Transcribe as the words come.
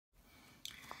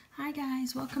Hi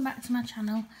guys, welcome back to my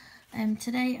channel.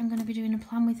 Today I'm going to be doing a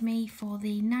plan with me for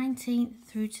the 19th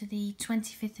through to the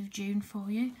 25th of June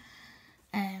for you.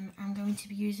 I'm going to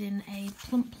be using a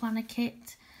plump planner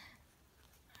kit.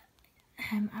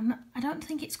 I don't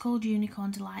think it's called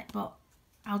Unicorn Delight, but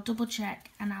I'll double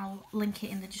check and I'll link it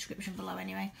in the description below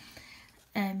anyway.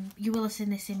 You will have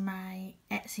seen this in my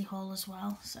Etsy haul as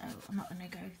well, so I'm not going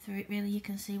to go through it really. You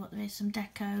can see what there is, some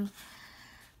deco,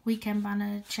 weekend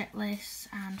banner, checklists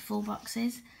and full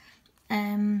boxes.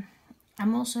 I'm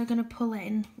also going to pull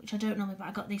in, which I don't normally, but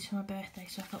I got these for my birthday,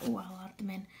 so I thought, oh, I'll add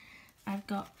them in. I've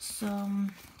got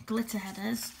some glitter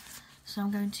headers, so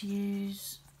I'm going to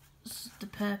use the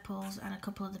purples and a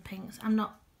couple of the pinks.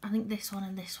 I think this one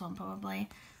and this one probably,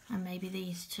 and maybe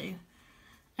these two.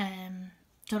 Don't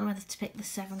know whether to pick the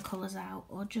 7 colours out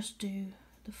or just do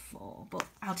the 4, but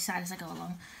I'll decide as I go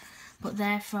along. But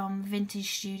they're from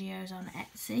Vintage Studios on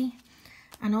Etsy,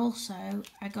 and also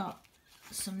I got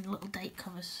some little date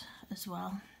covers as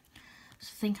well.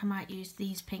 So I think I might use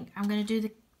these pink. I'm going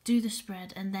to do the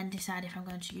spread and then decide if I'm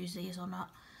going to use these or not.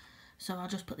 So I'll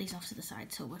just put these off to the side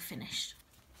till we're finished.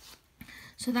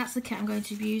 So that's the kit I'm going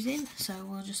to be using. So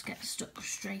we'll just get stuck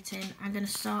straight in. I'm going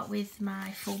to start with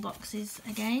my full boxes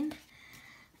again.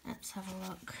 Let's have a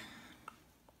look.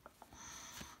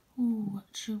 Ooh, what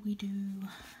should we do?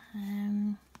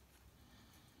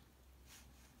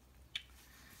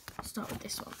 I'll start with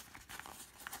this one.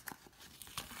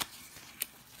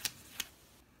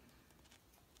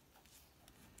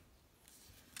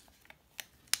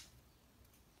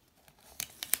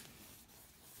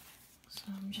 So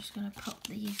I'm just going to pop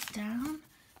these down.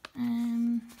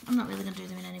 I'm not really going to do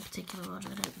them in any particular order,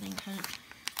 I don't think.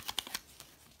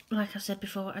 Like I said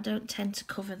before, I don't tend to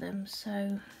cover them,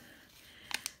 so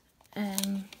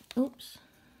oops.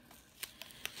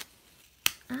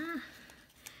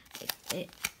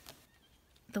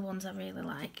 The ones I really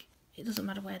like, it doesn't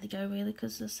matter where they go really,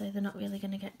 because they say they're not really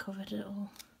going to get covered at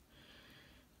all.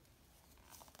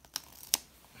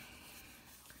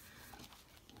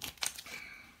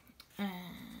 We'll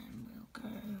go,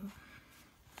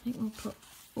 I think we'll put,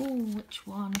 oh, which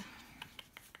one?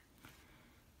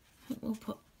 I think we'll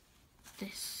put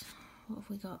this. What have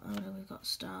we got? Oh no, we've got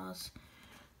stars.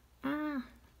 I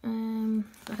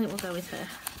think we'll go with her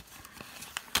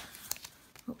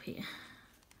up here.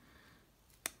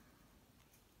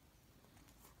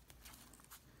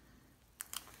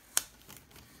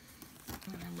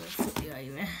 And then we'll flip you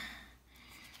over.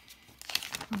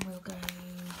 And we'll go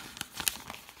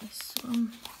this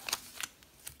one.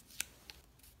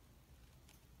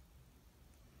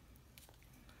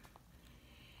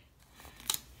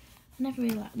 I never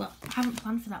realised, well, I haven't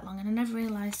planned for that long, and I never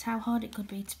realised how hard it could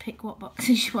be to pick what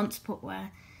boxes you want to put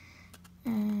where.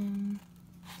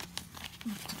 I'll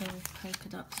have to go with polka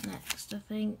dots next, I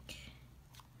think.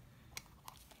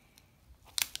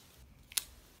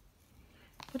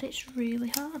 But it's really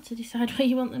hard to decide where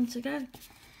you want them to go.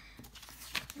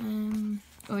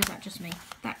 Or is that just me?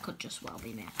 That could just well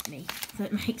be me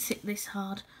that makes it this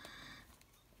hard.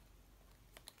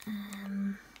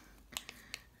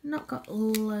 Not got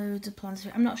loads of plans for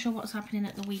it. I'm not sure what's happening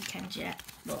at the weekend yet,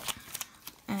 but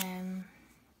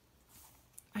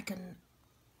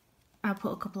I'll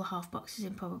put a couple of half boxes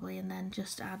in probably, and then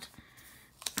just add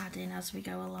in as we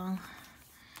go along.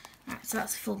 Right, so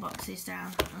that's full boxes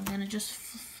down. I'm going to just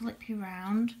flip you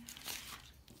round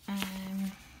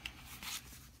and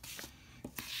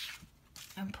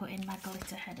put in my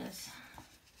glitter headers.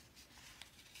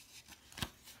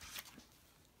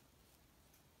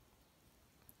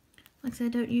 Like I said, I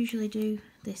don't usually do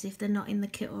this if they're not in the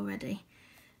kit already,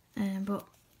 but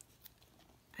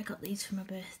I got these for my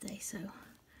birthday, so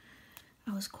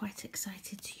I was quite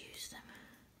excited to use them.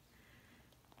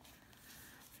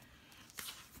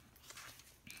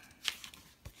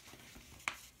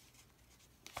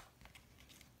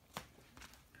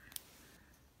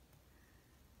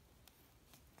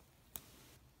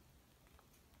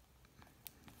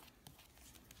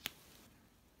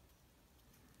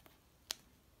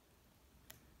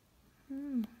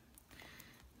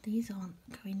 These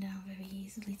aren't going down very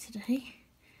easily today.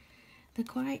 They're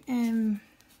quite, I've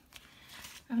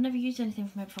never used anything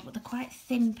from them before, but they're quite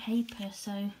thin paper,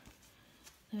 so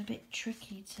they're a bit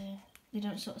tricky to, they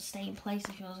don't sort of stay in place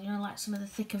if yours, you know, like some of the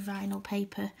thicker vinyl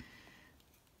paper,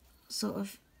 sort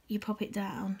of, you pop it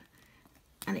down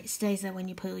and it stays there when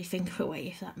you pull your finger away,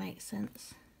 if that makes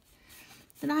sense.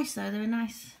 They're nice though, they're a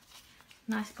nice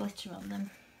glitter on them.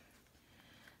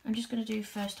 I'm just going to do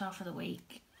first half of the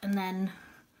week, and then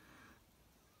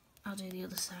I'll do the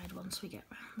other side once we get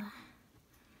round there.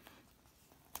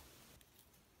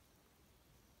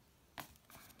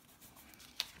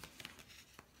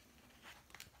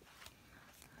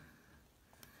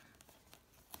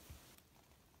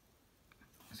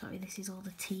 Sorry, this is all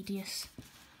the tedious,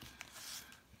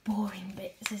 boring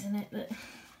bits, isn't it?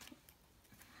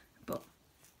 But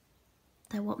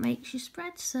they're what makes you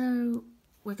spread, so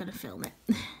we're going to film it.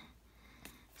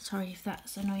 Sorry if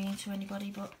that's annoying to anybody,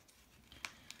 but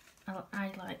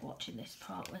I like watching this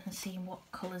part and seeing what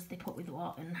colours they put with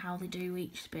what and how they do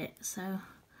each bit, so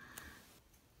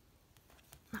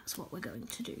that's what we're going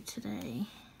to do today.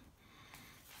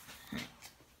 Right,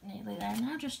 nearly there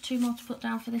now, just 2 more to put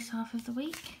down for this half of the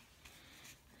week.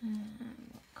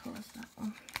 What colour's that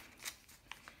one?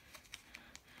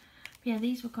 Yeah,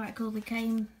 these were quite cool. They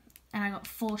came and I got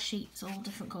 4 sheets, all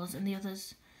different colours, and the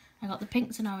others, I got the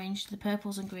pinks and orange, the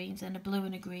purples and greens, and a blue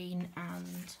and a green,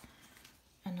 and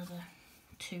another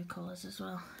 2 colours as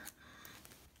well.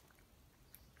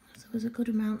 So there's a good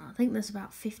amount. I think there's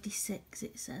about 56,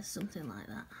 it says, something like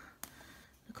that.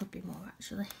 There could be more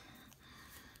actually.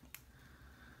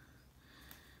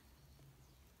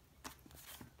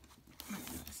 Right,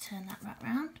 let's turn that right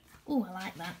round. Oh, I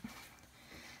like that.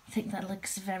 I think that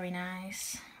looks very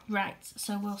nice. Right,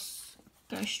 so we'll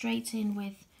go straight in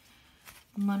with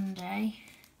Monday.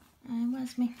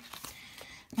 Where's my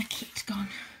kit gone?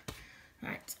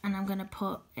 Right, and I'm going to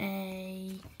put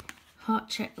a heart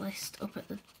checklist up at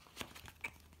the...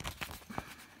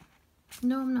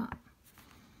 No, I'm not.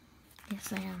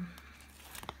 Yes, I am.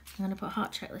 I'm going to put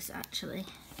heart checklist actually.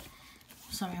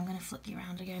 Sorry, I'm going to flick you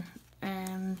around again.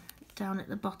 Down at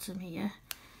the bottom here.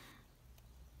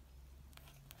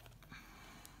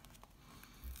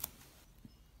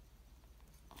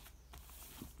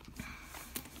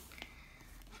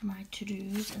 My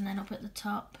to-dos, and then up at the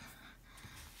top,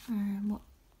 what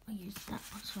I use that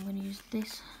one, so I'm going to use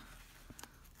this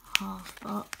half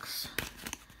box.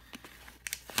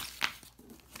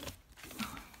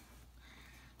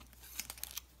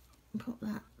 Put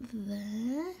that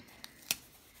there,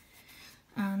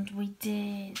 and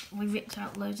we ripped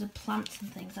out loads of plants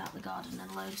and things out of the garden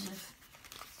and loads of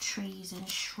trees and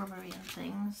shrubbery and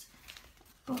things,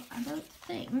 but I don't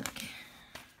think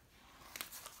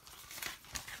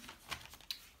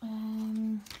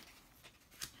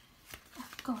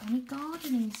I've got any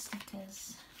gardening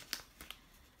stickers.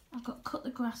 I've got cut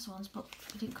the grass ones, but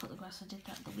I didn't cut the grass, I did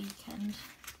that the weekend.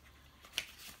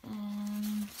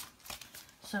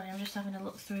 Sorry, I'm just having a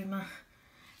look through my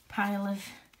pile of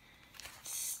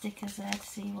stickers there to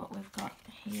see what we've got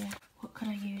here. What could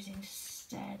I use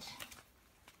instead?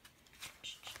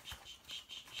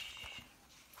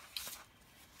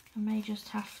 I may just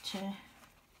have to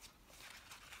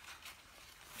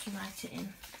write it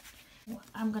in.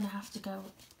 I'm going to have to go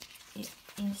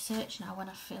in search now when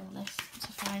I film this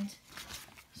to find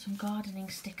some gardening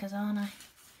stickers, aren't I?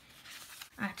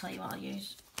 I tell you what I'll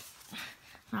use.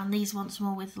 Found these once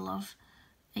more with love.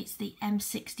 It's the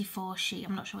M64 sheet.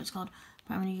 I'm not sure what it's called,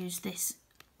 but I'm going to use this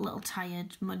little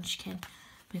tired munchkin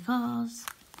because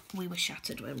we were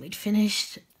shattered when we'd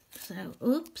finished. So,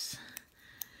 oops.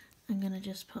 I'm going to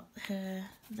just put her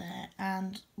there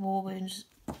and war wounds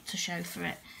to show for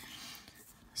it.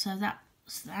 So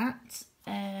that's that.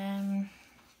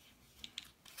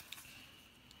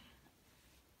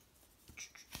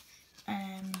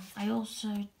 I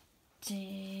also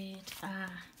did, there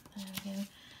we go.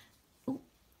 Oh,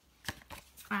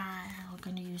 I'm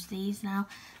going to use these now.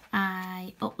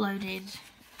 I uploaded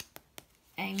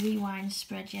a rewind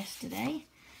spread yesterday.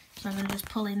 So I'm going to just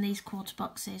pull in these quarter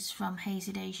boxes from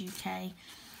Hazy Days UK.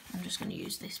 I'm just going to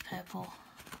use this purple,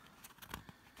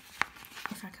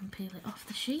 if I can peel it off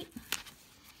the sheet.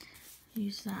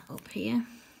 Use that up here.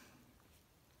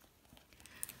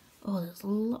 Oh, there's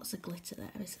lots of glitter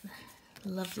there, isn't there?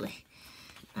 Lovely.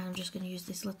 And I'm just going to use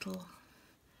this little,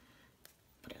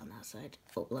 put it on that side,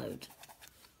 upload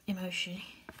emoji.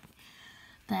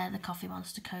 They're the Coffee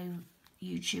Monster Co.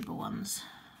 YouTuber ones.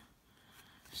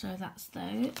 So that's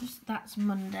those. That's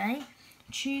Monday.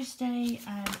 Tuesday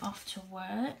I'm off to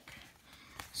work.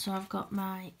 So I've got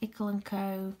my Ickle &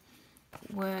 Co.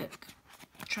 work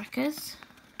trackers.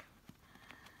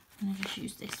 I'm going to just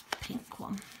use this pink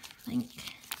one, I think.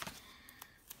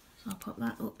 So I'll put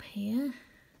that up here.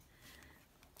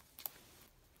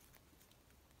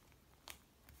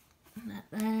 And that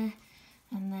there.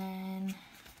 And then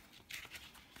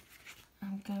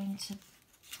I'm going to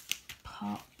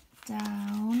pop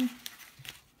down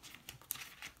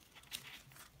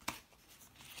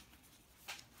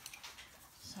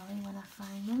when I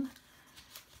find them.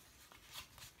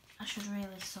 I should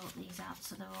really sort these out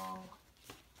so they're all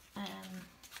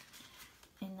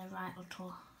in the right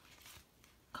little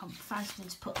find something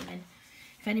to put them in.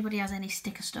 If anybody has any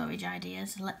sticker storage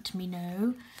ideas, let me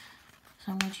know.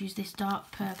 So I'm going to use this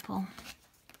dark purple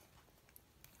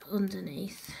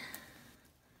underneath.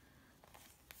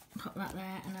 pop that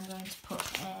there, and I'm going to put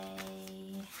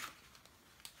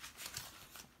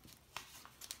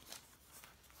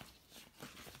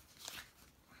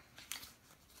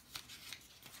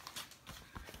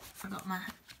I got my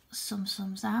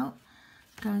sums out.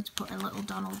 I'm going to put a little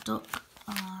Donald Duck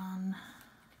on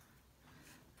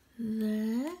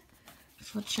there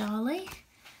for Charlie.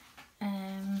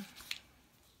 And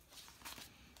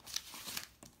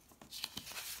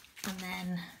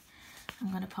then I'm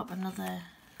going to pop another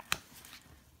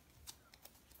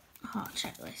heart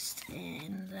checklist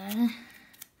in there.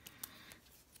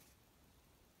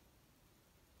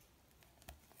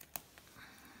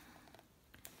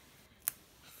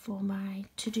 For my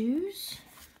to-dos.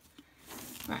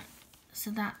 Right, so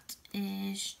that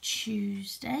is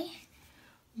Tuesday.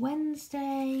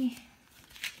 Wednesday,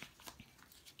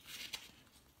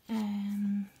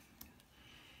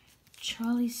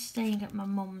 Charlie's staying at my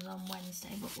mum's on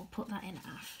Wednesday, but we'll put that in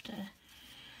after.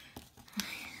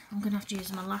 I'm going to have to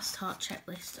use my last heart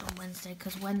checklist on Wednesday,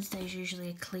 because Wednesday is usually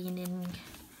a cleaning.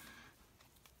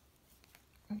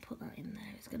 I'll put that in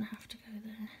there, it's going to have to go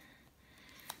there.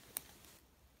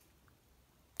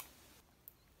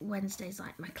 Wednesday's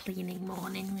like my cleaning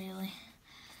morning, really.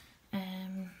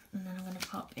 And then I'm going to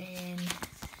pop in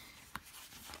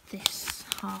this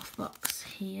half box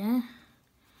here.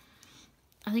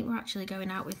 I think we're actually going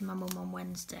out with my mum on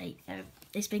Wednesday.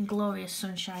 It's been glorious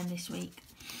sunshine this week,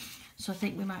 so I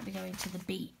think we might be going to the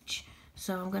beach.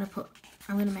 So I'm going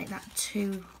to make that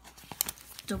two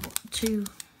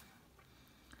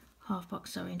half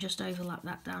box sewing, just overlap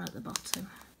that down at the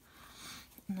bottom.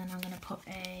 And then I'm going to put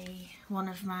one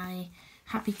of my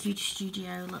Happy Cutie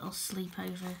Studio little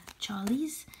sleepover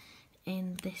Charlies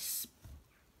in this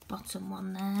bottom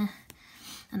one there.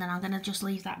 And then I'm going to just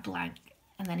leave that blank.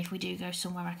 And then if we do go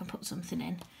somewhere, I can put something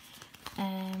in.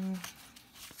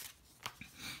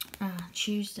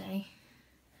 Tuesday.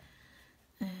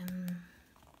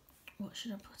 What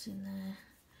should I put in there?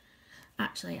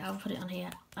 Actually, I'll put it on here.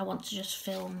 I want to just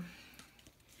film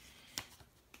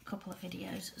couple of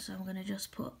videos, so I'm going to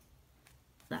just put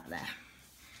that there,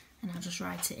 and I'll just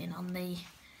write it in on the,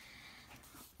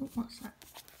 what's that,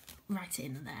 write it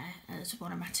in there as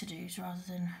one of my to-dos rather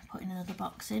than putting another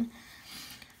box in.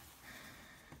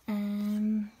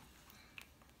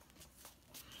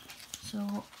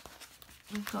 So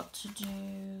we've got to do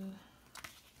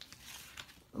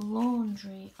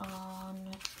laundry on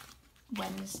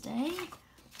Wednesday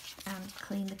and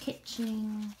clean the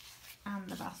kitchen and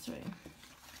the bathroom,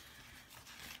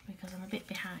 because I'm a bit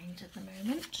behind at the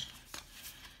moment.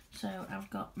 So I've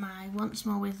got my Once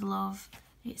More With Love,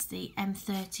 it's the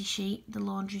M30 sheet, the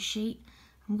laundry sheet.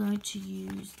 I'm going to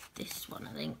use this one,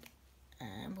 I think,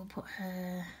 and we'll put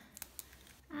her,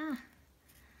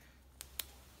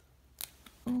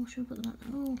 oh, should we put them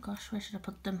on? Oh gosh, where should I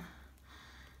put them?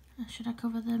 Should I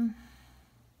cover them?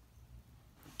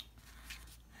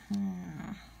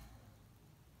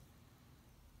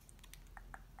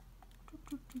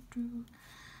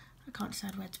 I can't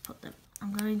decide where to put them.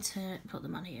 I'm going to put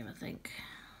them on here, I think.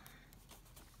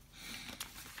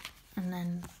 And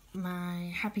then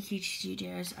my Happy Cutie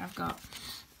Studios, I've got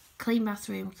clean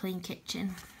bathroom, clean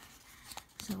kitchen.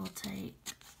 So we'll take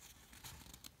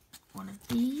one of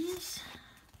these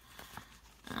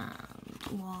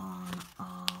and one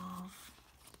of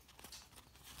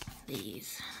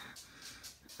these.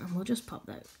 And we'll just pop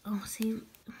those. Oh, see,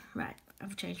 right,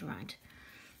 I've changed my mind.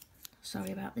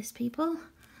 Sorry about this, people.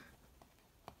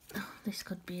 Oh, this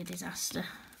could be a disaster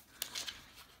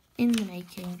in the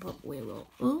making, but we will.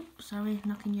 Oh, sorry,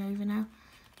 knocking you over now.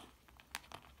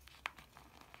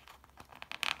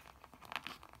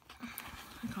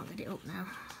 I can't get it up now.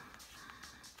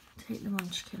 Take the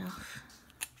munchkin off.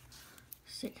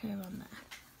 Stick her on there.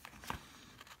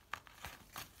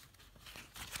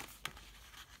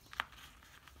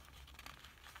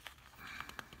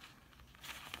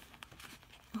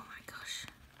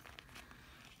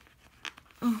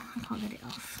 Oh, I can't get it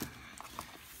off.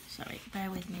 Sorry, bear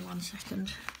with me 1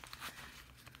 second.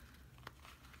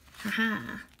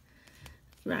 Haha.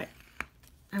 Right,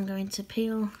 I'm going to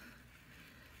peel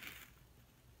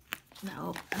that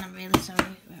up, and I'm really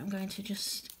sorry. I'm going to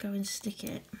just go and stick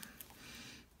it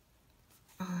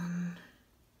on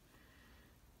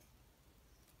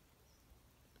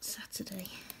Saturday.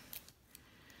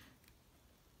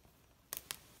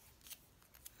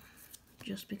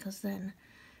 Just because then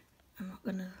I'm not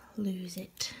going to lose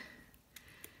it.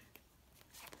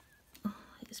 Oh,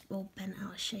 it's all bent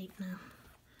out of shape now.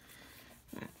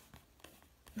 Right.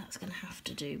 That's going to have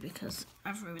to do because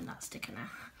I've ruined that sticker now.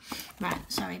 Right,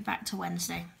 sorry, back to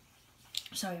Wednesday.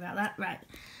 Sorry about that. Right,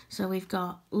 so we've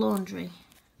got laundry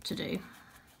to do.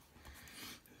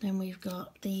 Then we've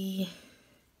got the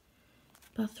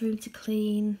bathroom to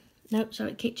clean. No,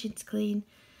 sorry, kitchen to clean.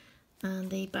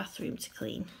 And the bathroom to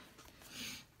clean.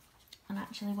 And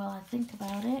actually, while I think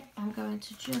about it, I'm going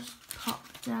to just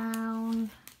pop down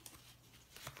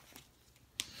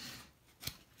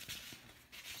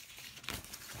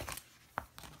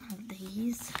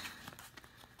these.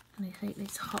 And I think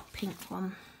this hot pink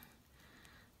one,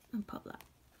 and pop that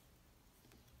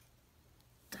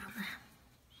down there.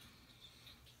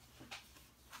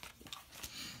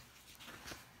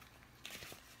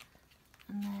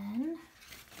 And then,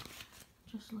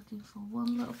 just looking for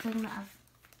one little thing that I've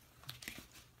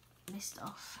missed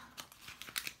off.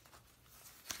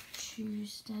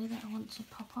 Tuesday that I want to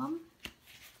pop on.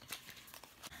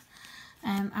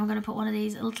 I'm going to put one of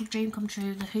these, a little dream come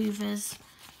true, the Hoovers.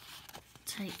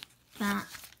 Take that,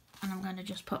 and I'm going to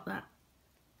just pop that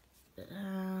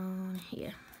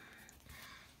here,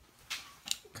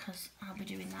 because I'll be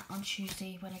doing that on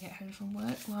Tuesday when I get home from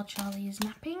work while Charlie is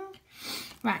napping.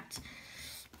 Right,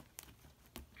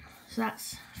 so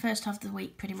that's first half of the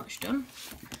week pretty much done.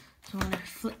 So I'm going to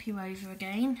flip you over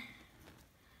again.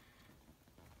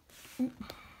 Ooh,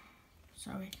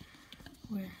 sorry,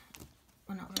 we're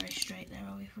not very straight there,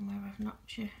 are we, from where I've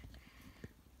knocked you?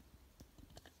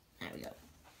 There we go.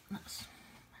 That's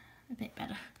a bit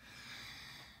better.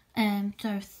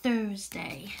 So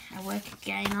Thursday, I work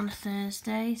again on a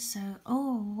Thursday. So,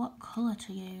 oh, what colour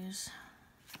to use?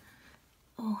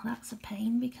 Oh, that's a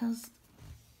pain because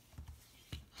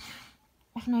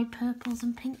I've no purples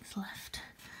and pinks left.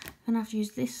 I'm gonna have to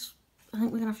use this. I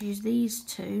think we're gonna have to use these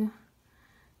two.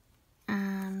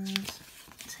 And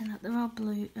so that there are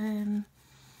blue.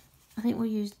 I think we'll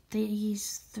use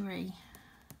these three.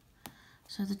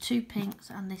 So the two pinks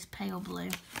and this pale blue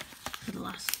for the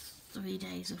last 3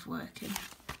 days of working.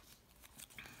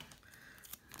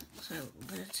 So I'm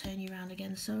going to turn you around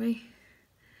again, sorry.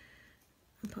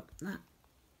 And put that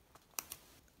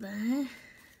there.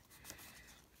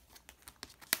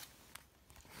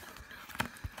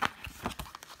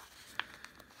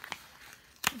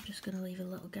 I'm just going to leave a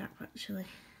little gap actually.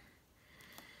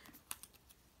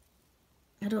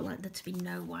 I don't like there to be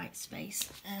no white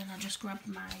space. And I'll just grab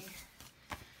my...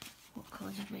 What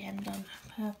colour did we end on?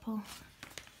 Purple.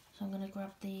 So I'm going to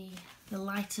grab the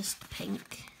lightest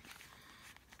pink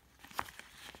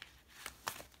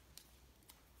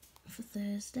for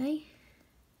Thursday.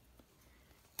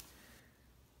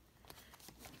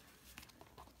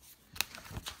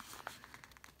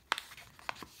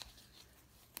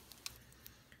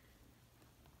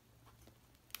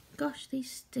 Gosh, these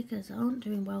stickers aren't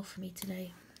doing well for me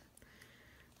today.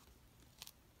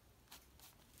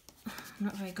 I'm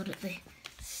not very good at the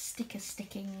sticker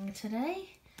sticking today.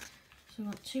 So we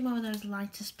want 2 more of those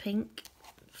lightest pink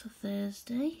for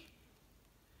Thursday.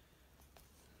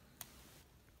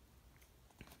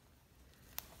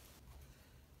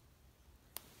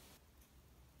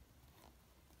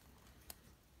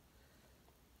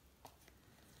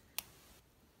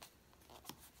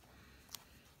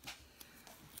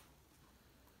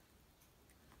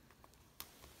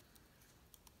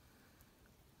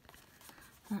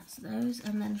 That's those,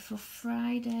 and then for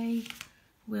Friday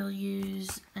we'll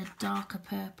use a darker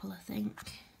purple, I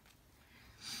think.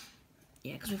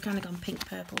 Yeah, because we've kind of gone pink,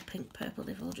 purple,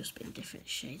 they've all just been different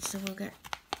shades, so we'll get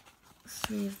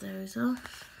 3 of those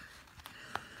off.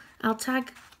 I'll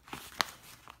tag,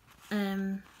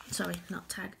 sorry, not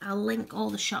tag, I'll link all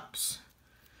the shops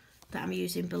that I'm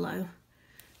using below.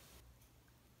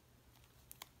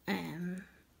 And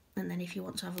then if you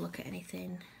want to have a look at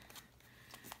anything,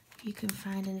 you can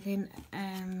find anything.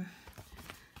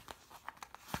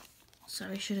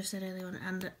 Sorry, should have said earlier on.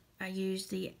 And I use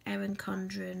the Erin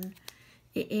Condren.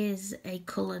 It is a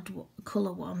colour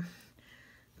one,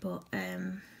 but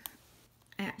I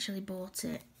actually bought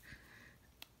it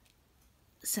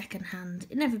second hand.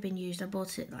 It never been used. I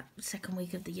bought it like the second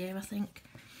week of the year, I think.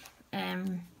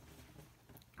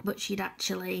 But she'd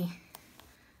actually,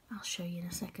 I'll show you in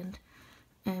a second.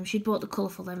 She'd bought the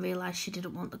colourful, then realised she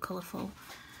didn't want the colourful,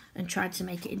 and tried to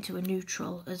make it into a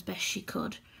neutral as best she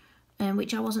could,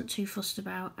 which I wasn't too fussed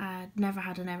about. I'd never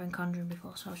had an Erin Condren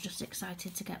before, so I was just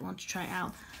excited to get one to try it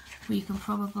out. But you can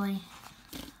probably,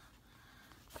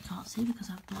 I can't see because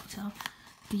I've blocked it off,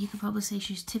 but you can probably see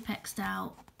she's Tipp-Ex'd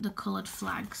out the coloured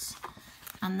flags,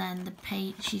 and then the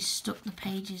page, she's stuck the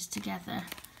pages together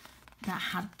that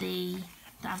have the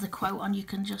quote on. You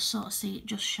can just sort of see it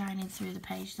just shining through the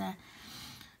page there.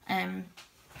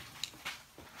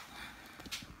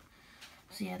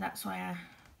 So yeah, that's why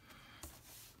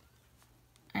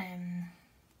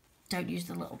don't use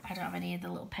the little, I don't have any of the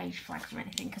little page flags or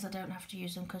anything because I don't have to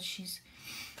use them because she's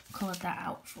coloured that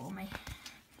out for me.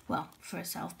 Well, for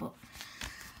herself, but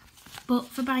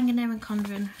for buying an Erin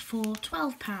Condren for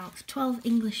 £12, 12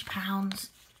 English pounds,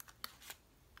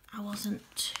 I wasn't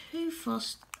too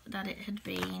fussed that it had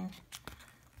been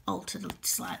altered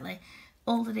slightly.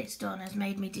 All that it's done has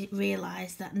made me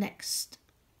realise that next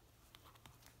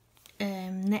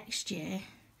year,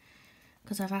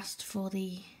 because I've asked for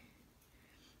the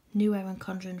new Erin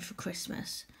Condren for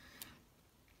Christmas,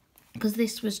 because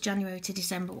this was January to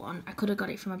December one. I could have got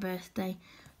it for my birthday,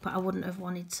 but I wouldn't have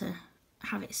wanted to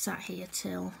have it sat here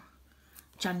till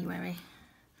January,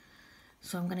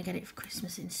 so I'm going to get it for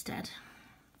Christmas instead.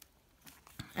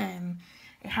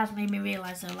 It has made me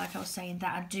realise though, like I was saying,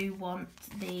 that I do want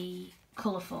the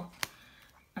colourful.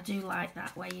 I do like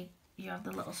that where you have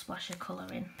the little splash of colour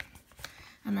in.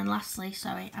 And then lastly,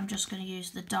 sorry, I'm just going to use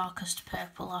the darkest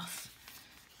purple off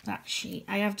that sheet.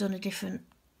 I have done a different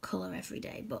colour every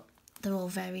day, but they're all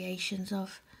variations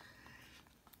of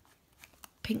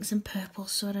pinks and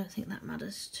purples, so I don't think that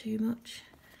matters too much.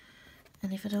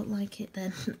 And if I don't like it,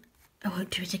 then I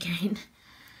won't do it again.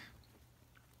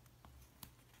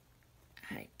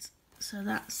 Right, so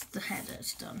that's the header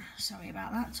done. Sorry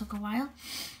about that, it took a while.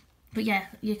 But yeah,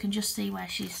 you can just see where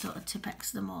she's sort of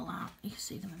Tipp-Ex them all out. You can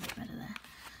see them a bit better there.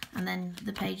 And then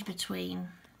the page between,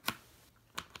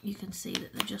 you can see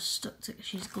that they're just stuck to,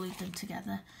 she's glued them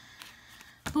together.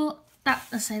 But that,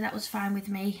 I say, that was fine with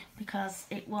me because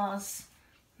it was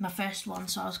my first one,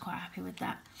 so I was quite happy with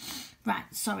that. Right,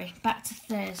 sorry, back to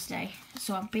Thursday.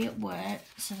 So I'll be at work,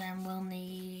 so then we'll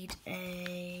need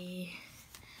a,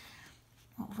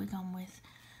 what have we gone with?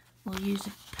 We'll use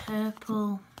a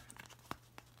purple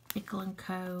Ickle &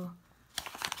 Co.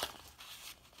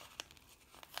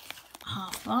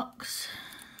 half box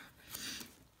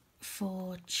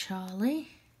for Charlie.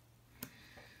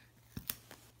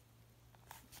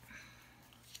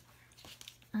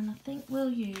 And I think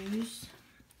we'll use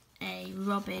a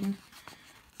Robin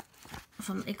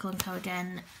from Ickle & Co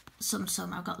again. Some.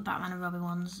 I've got the Batman and Robin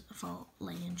ones for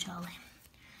Lee and Charlie.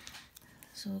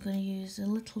 So we're going to use a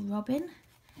little Robin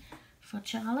for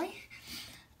Charlie.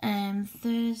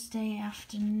 Thursday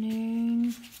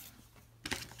afternoon,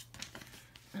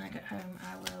 when I get home,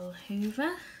 I will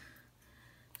hoover.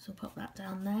 So put that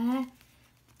down there.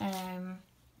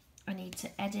 I need to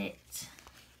edit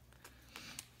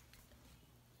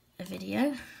a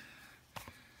video.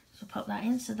 So pop that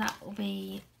in. So that will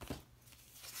be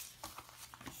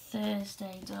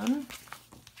Thursday done.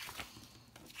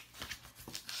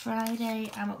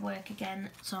 Friday I'm at work again,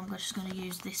 so I'm just going to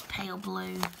use this pale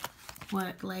blue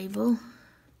work label.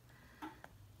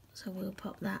 So we'll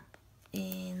pop that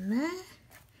in there.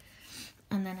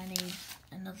 And then I need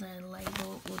another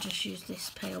label. We'll just use this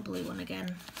pale blue one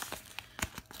again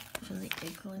from the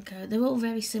Ickle & Co. They're all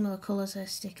very similar colours, they're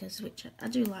stickers, which I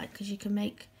do like because you can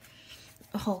make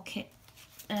a whole kit,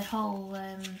 a whole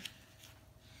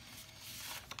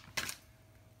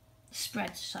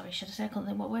spread, sorry, should I say, I can't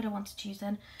think what word I wanted to use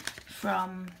then,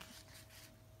 from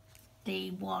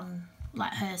the one,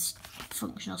 like her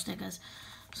functional stickers.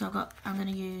 So I'm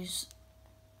going to use,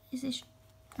 is that?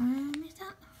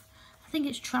 I think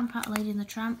it's Tramp Out Lady and the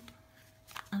Tramp,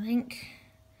 I think.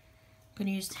 I'm going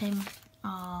to use him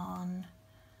on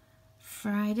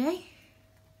Friday.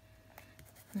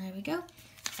 There we go.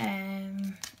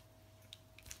 I've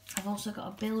also got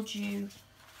a bill due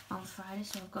on Friday,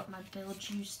 so I've got my bill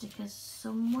due stickers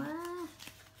somewhere.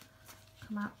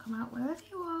 Come out wherever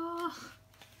you are.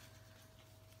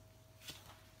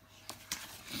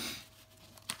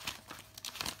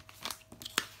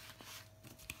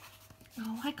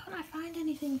 Oh, why can't I find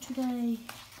anything today?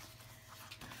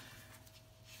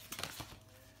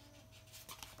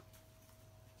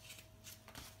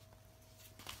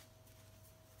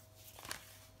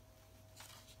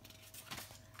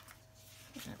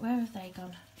 Where have they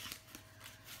gone?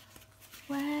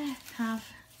 Where have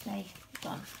they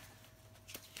gone?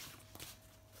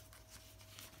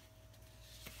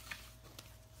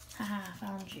 Haha,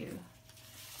 found you.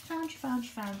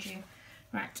 Found you.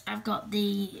 Right, I've got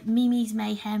the Mimi's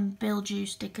Mayhem Bilju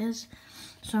stickers.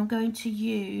 So I'm going to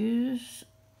use,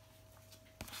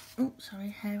 oh, sorry,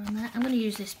 hair on that. I'm going to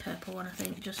use this purple one, I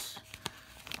think, just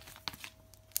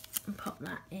and pop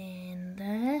that in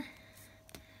there.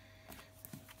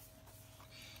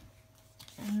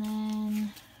 And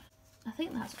then I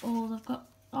think that's all I've got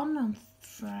on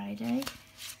Friday.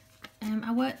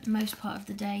 I worked the most part of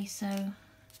the day, so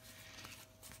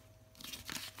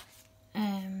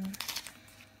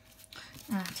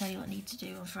I'll tell you what I need to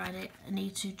do on Friday. I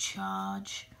need to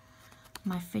charge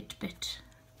my Fitbit,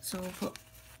 so we'll put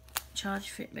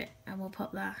charge Fitbit, and we'll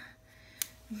pop that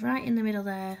right in the middle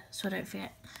there so I don't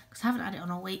forget, because I haven't had it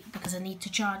on all week because I need to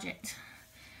charge it.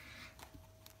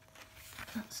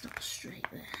 That's not straight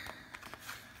there.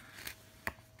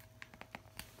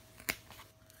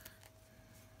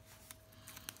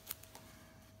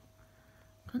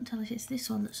 Couldn't tell if it's this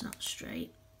one that's not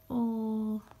straight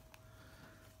or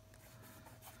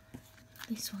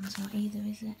this one's not either,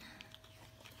 is it?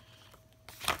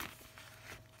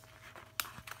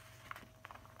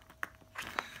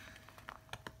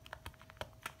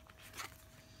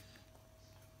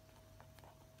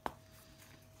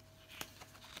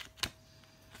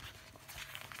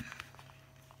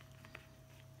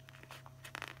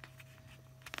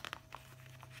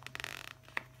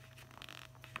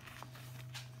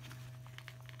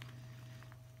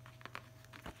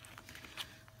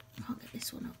 Can't get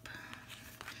this one up.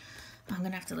 I'm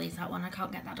going to have to leave that one, I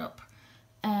can't get that up.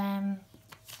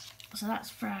 So that's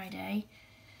Friday.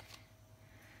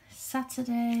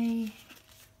 Saturday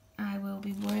I will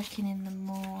be working in the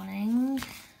morning.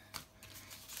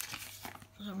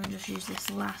 So I'm going to just use this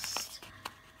last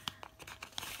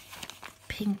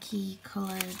pinky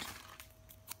coloured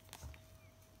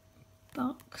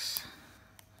box.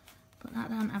 Put that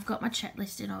down. I've got my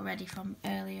checklist in already from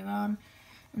earlier on.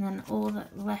 And then all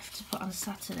that left to put on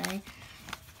Saturday,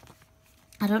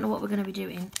 I don't know what we're going to be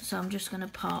doing, so I'm just going to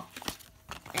pop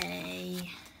a,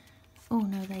 oh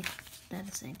no, they're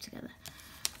the same together.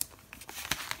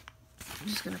 I'm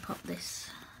just going to pop this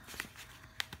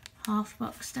half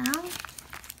box down,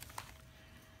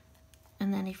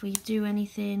 and then if we do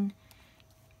anything,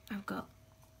 I've got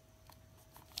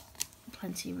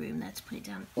plenty of room there to put it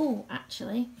down. Oh,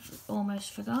 actually,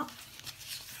 almost forgot.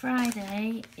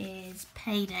 Friday is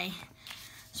payday,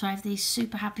 so I have these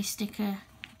Super Happy Sticker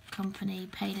Company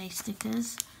payday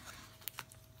stickers,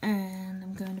 and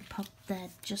I'm going to pop that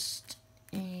just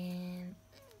in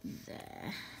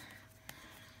there.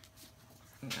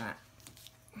 Right.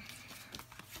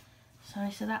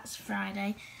 Sorry, so that's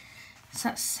Friday. So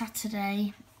that's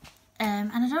Saturday,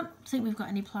 and I don't think we've got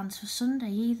any plans for Sunday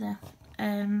either.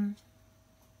 I'm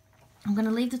going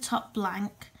to leave the top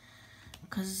blank,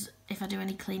 because if I do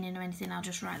any cleaning or anything, I'll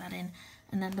just write that in.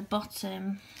 And then the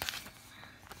bottom,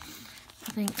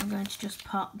 I think I'm going to just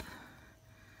pop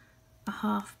a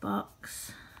half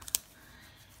box,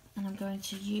 and I'm going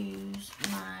to use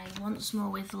my Once More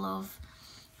With Love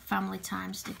Family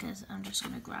Time stickers. I'm just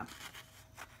going to grab.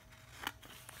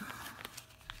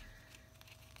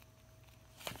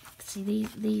 See,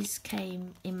 these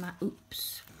came in my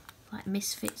Oops, like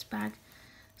Misfits bag.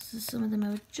 So some of them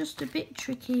are just a bit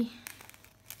tricky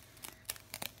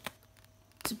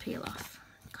to peel off.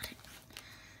 Got it.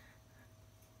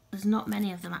 There's not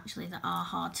many of them actually that are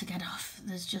hard to get off.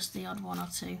 There's just the odd one or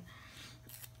two.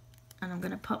 And I'm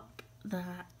going to pop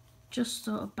that just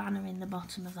sort of banner in the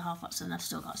bottom of the half box, and I've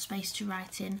still got space to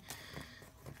write in.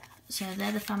 So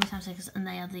they're the family time stickers, and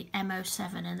they are the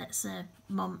MO7, and it's a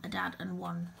mum, a dad and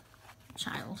one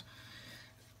child.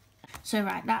 So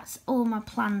right, that's all my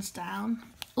plans down.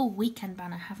 Oh, weekend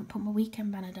banner. I haven't put my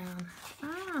weekend banner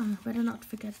down. Better not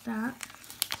forget that.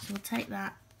 So we'll take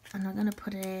that, and I'm going to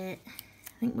put it,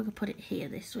 I think we're going to put it here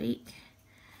this week.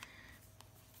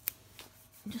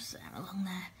 Just there, along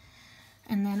there.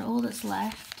 And then all that's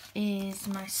left is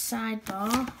my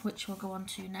sidebar, which we'll go on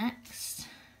to next.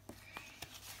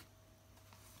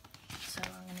 So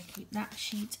I'm going to keep that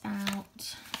sheet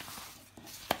out.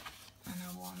 And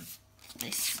I want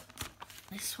this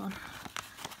one.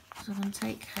 So I'm going to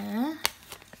take her.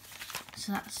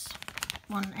 So that's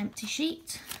one empty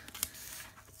sheet.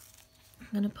 I'm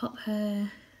going to pop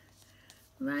her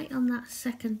right on that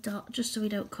second dot, just so we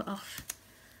don't cut off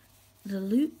the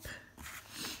loop.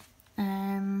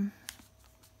 And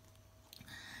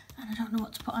I don't know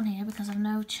what to put on here because I've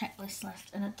no checklist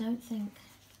left, and I don't think,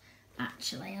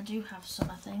 actually I do have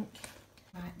some, I think.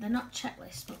 Right, they're not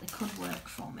checklists, but they could work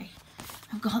for me.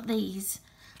 I've got these.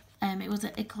 It was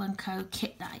an Ickle & Co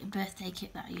kit, that birthday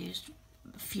kit that I used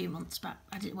a few months back.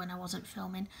 I did when I wasn't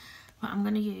filming. But I'm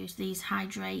going to use these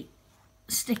Hydrate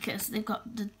stickers. They've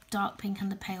got the dark pink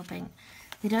and the pale pink.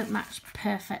 They don't match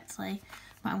perfectly,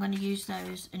 but I'm going to use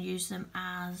those and use them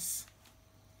as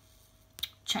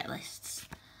checklists.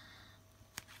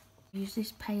 Use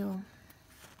this pale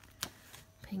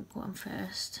pink one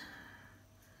first.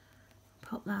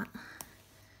 Pop that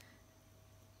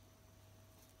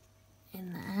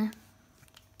in there. 1,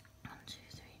 2,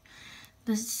 3.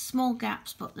 There's small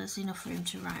gaps, but there's enough room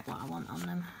to write what I want on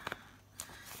them.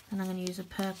 And I'm going to use a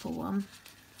purple one.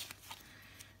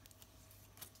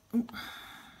 Ooh.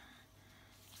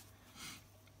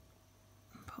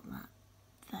 Put that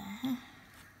there.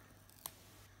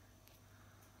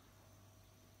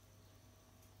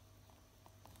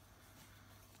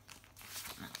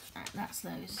 that's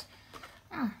those.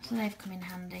 Ah, so they've come in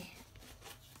handy.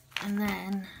 And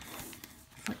then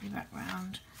flip you back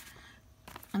round.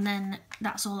 And then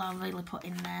that's all I'll really put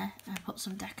in there. I put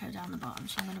some deco down the bottom,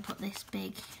 so I'm going to put this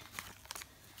big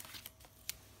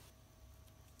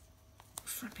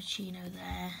Frappuccino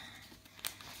there.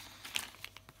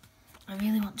 I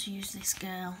really want to use this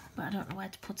girl, but I don't know where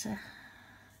to put her.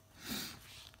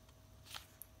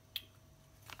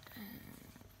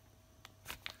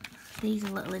 These are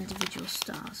little individual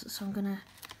stars, so I'm going to,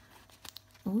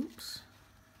 oops.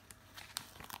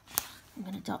 I'm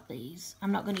going to dot these.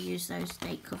 I'm not going to use those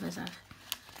date covers. I've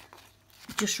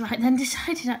just right then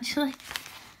decided, actually.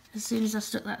 As soon as I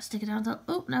stuck that sticker down, I thought,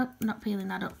 oh no, I'm not peeling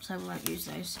that up, so we won't use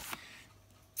those.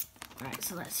 Right,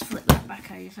 so let's flip that back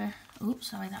over. Oops,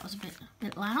 sorry, that was a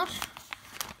bit loud.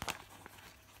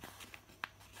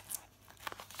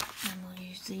 And we'll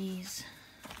use these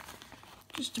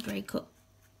just to break up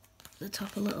the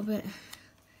top a little bit.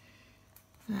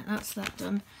 Right, that's that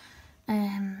done.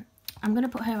 I'm going to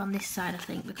put her on this side, I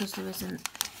think, because there's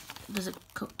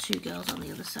two girls on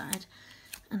the other side,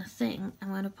 and I think I'm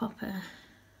going to pop her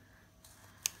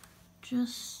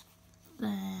just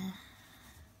there,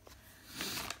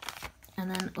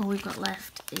 and then all we've got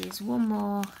left is one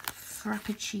more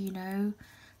Frappuccino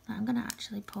that I'm going to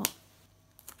actually put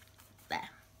there,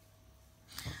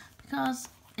 because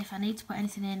if I need to put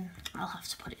anything in, I'll have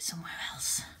to put it somewhere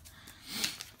else.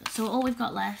 So all we've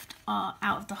got left are,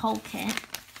 out of the whole kit,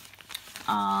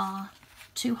 are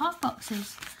 2 half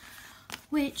boxes,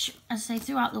 which, as I say,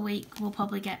 throughout the week we'll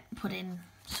probably get put in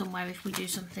somewhere if we do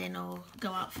something or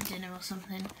go out for dinner or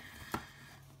something.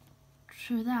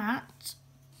 So that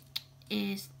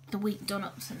is the week done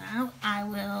up to now. I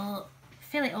will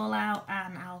fill it all out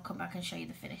and I'll come back and show you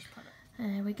the finished product.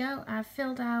 There we go. I've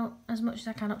filled out as much as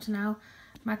I can up to now.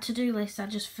 My to-do list, I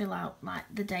just fill out like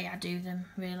the day I do them,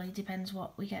 really. Depends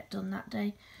what we get done that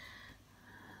day.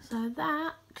 So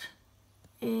that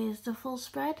is the full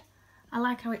spread. I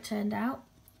like how it turned out.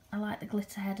 I like the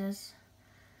glitter headers.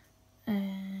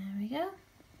 There we go.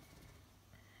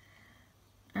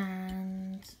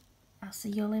 And I'll see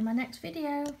you all in my next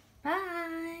video. Bye!